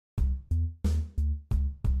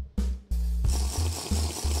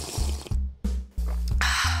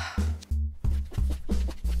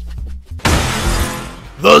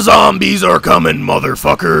The zombies are coming,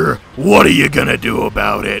 motherfucker. What are you gonna do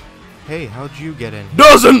about it? Hey, how'd you get in?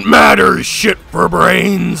 Doesn't matter, shit for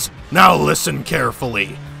brains. Now listen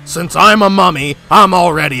carefully. Since I'm a mummy, I'm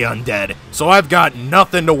already undead, so I've got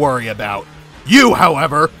nothing to worry about. You,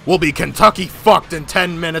 however, will be Kentucky fucked in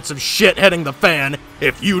 10 minutes of shit hitting the fan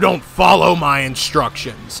if you don't follow my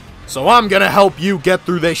instructions. So I'm gonna help you get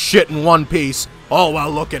through this shit in one piece, all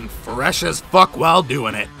while looking fresh as fuck while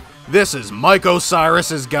doing it. This is Mike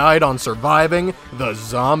Osiris' guide on surviving the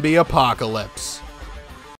zombie apocalypse.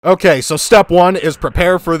 Okay, so step 1 is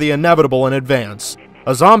prepare for the inevitable in advance.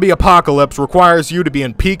 A zombie apocalypse requires you to be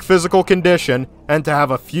in peak physical condition and to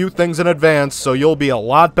have a few things in advance, so you'll be a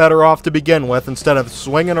lot better off to begin with instead of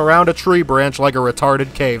swinging around a tree branch like a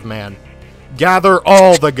retarded caveman. Gather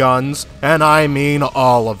all the guns, and I mean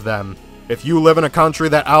all of them. If you live in a country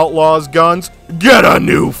that outlaws guns, get a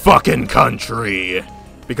new fucking country!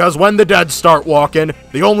 Because when the dead start walking,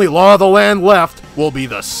 the only law of the land left will be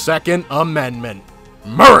the Second Amendment.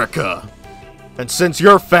 America! And since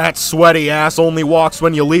your fat, sweaty ass only walks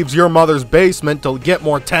when you leaves your mother's basement to get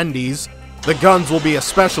more tendies, the guns will be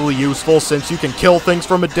especially useful since you can kill things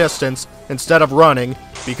from a distance instead of running,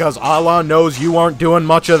 because Allah knows you aren't doing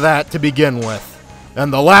much of that to begin with.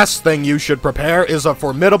 And the last thing you should prepare is a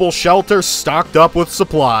formidable shelter stocked up with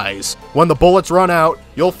supplies. When the bullets run out,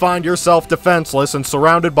 you'll find yourself defenseless and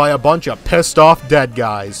surrounded by a bunch of pissed off dead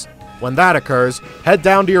guys. When that occurs, head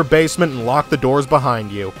down to your basement and lock the doors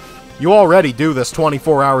behind you. You already do this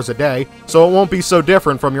 24 hours a day, so it won't be so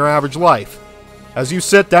different from your average life. As you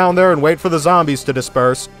sit down there and wait for the zombies to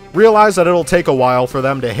disperse, realize that it'll take a while for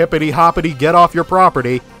them to hippity-hoppity get off your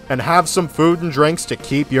property and have some food and drinks to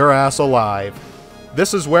keep your ass alive.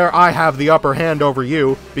 This is where I have the upper hand over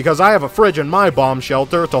you, because I have a fridge in my bomb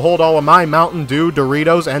shelter to hold all of my Mountain Dew,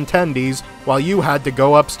 Doritos, and tendies, while you had to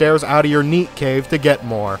go upstairs out of your neat cave to get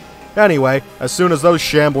more. Anyway, as soon as those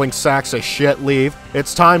shambling sacks of shit leave,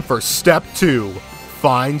 it's time for step 2.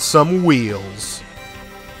 Find some wheels.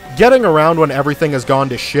 Getting around when everything has gone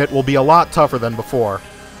to shit will be a lot tougher than before.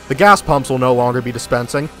 The gas pumps will no longer be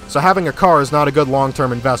dispensing, so having a car is not a good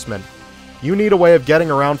long-term investment. You need a way of getting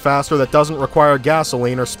around faster that doesn't require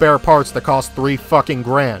gasoline or spare parts that cost $3 fucking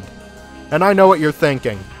grand. And I know what you're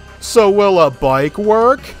thinking. So will a bike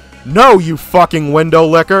work? No, you fucking window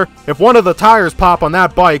licker! If one of the tires pop on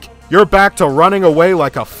that bike, you're back to running away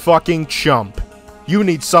like a fucking chump. You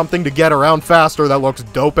need something to get around faster that looks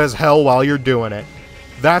dope as hell while you're doing it.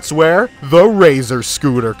 That's where the Razor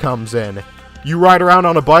Scooter comes in. You ride around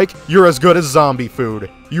on a bike, you're as good as zombie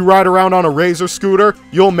food. You ride around on a Razor Scooter,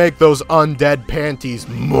 you'll make those undead panties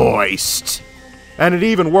moist. And it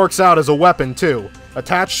even works out as a weapon too.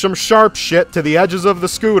 Attach some sharp shit to the edges of the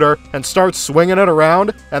scooter and start swinging it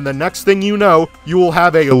around, and the next thing you know, you will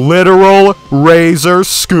have a literal Razor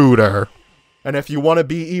Scooter. And if you want to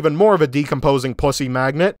be even more of a decomposing pussy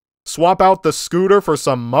magnet, swap out the scooter for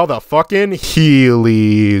some motherfucking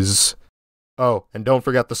Heelys. Oh, and don't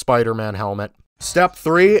forget the Spider-Man helmet. Step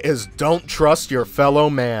 3 is don't trust your fellow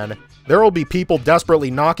man. There will be people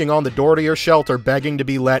desperately knocking on the door to your shelter begging to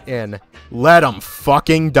be let in. Let 'em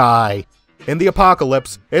fucking die. In the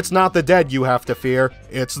apocalypse, it's not the dead you have to fear,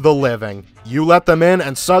 it's the living. You let them in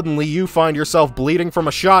and suddenly you find yourself bleeding from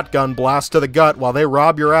a shotgun blast to the gut while they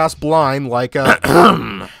rob your ass blind like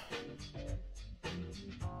a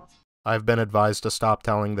I've been advised to stop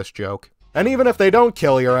telling this joke. And even if they don't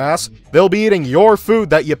kill your ass, they'll be eating your food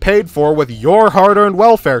that you paid for with your hard-earned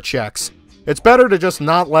welfare checks. It's better to just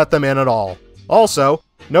not let them in at all. Also,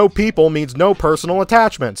 no people means no personal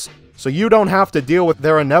attachments, so you don't have to deal with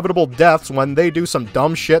their inevitable deaths when they do some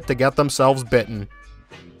dumb shit to get themselves bitten.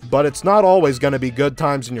 But it's not always gonna be good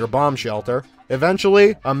times in your bomb shelter.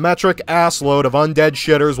 Eventually, a metric assload of undead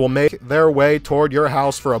shitters will make their way toward your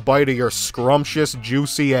house for a bite of your scrumptious,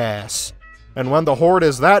 juicy ass. And when the horde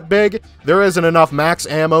is that big, there isn't enough max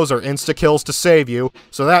ammos or insta-kills to save you,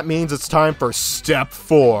 so that means it's time for step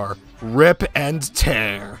 4, rip and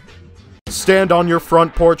tear. Stand on your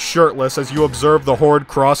front porch shirtless as you observe the horde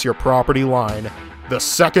cross your property line. The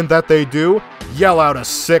second that they do, yell out a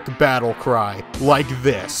sick battle cry, like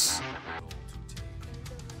this.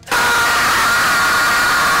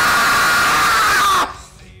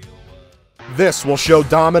 This will show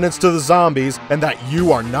dominance to the zombies and that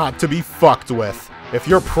you are not to be fucked with. If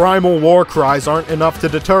your primal war cries aren't enough to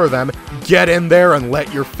deter them, get in there and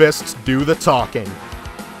let your fists do the talking.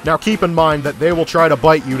 Now keep in mind that they will try to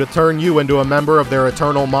bite you to turn you into a member of their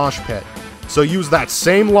eternal mosh pit. So use that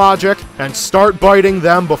same logic and start biting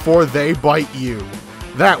them before they bite you.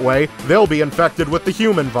 That way, they'll be infected with the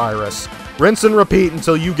human virus. Rinse and repeat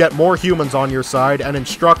until you get more humans on your side and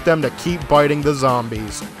instruct them to keep biting the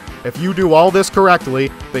zombies. If you do all this correctly,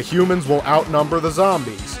 the humans will outnumber the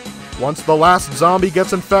zombies. Once the last zombie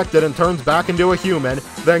gets infected and turns back into a human,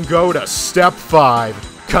 then go to Step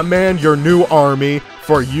 5. Command your new army,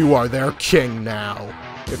 for you are their king now.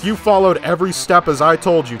 If you followed every step as I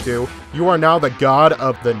told you to, you are now the god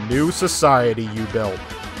of the new society you built.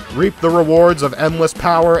 Reap the rewards of endless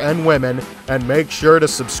power and women, and make sure to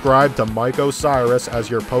subscribe to Mike Osiris as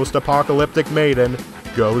your post-apocalyptic maiden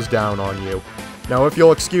goes down on you. Now if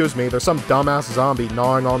you'll excuse me, there's some dumbass zombie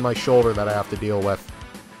gnawing on my shoulder that I have to deal with.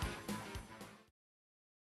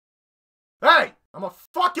 Hey! I'm a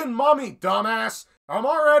fucking mummy, dumbass! I'm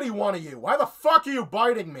already one of you! Why the fuck are you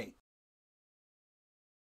biting me?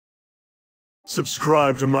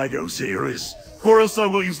 Subscribe to Mike Osiris, or else I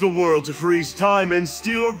will use the world to freeze time and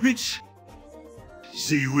steal your bitch.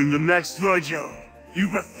 See you in the next video, you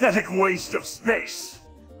pathetic waste of space.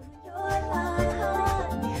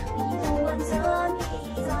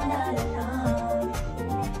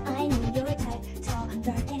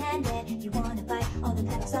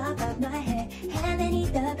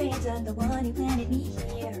 The one who planted me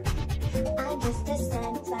here. I'm just a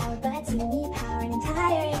sunflower, but you need power and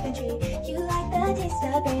entire infantry. You like the taste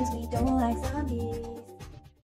of brains, we don't like zombies.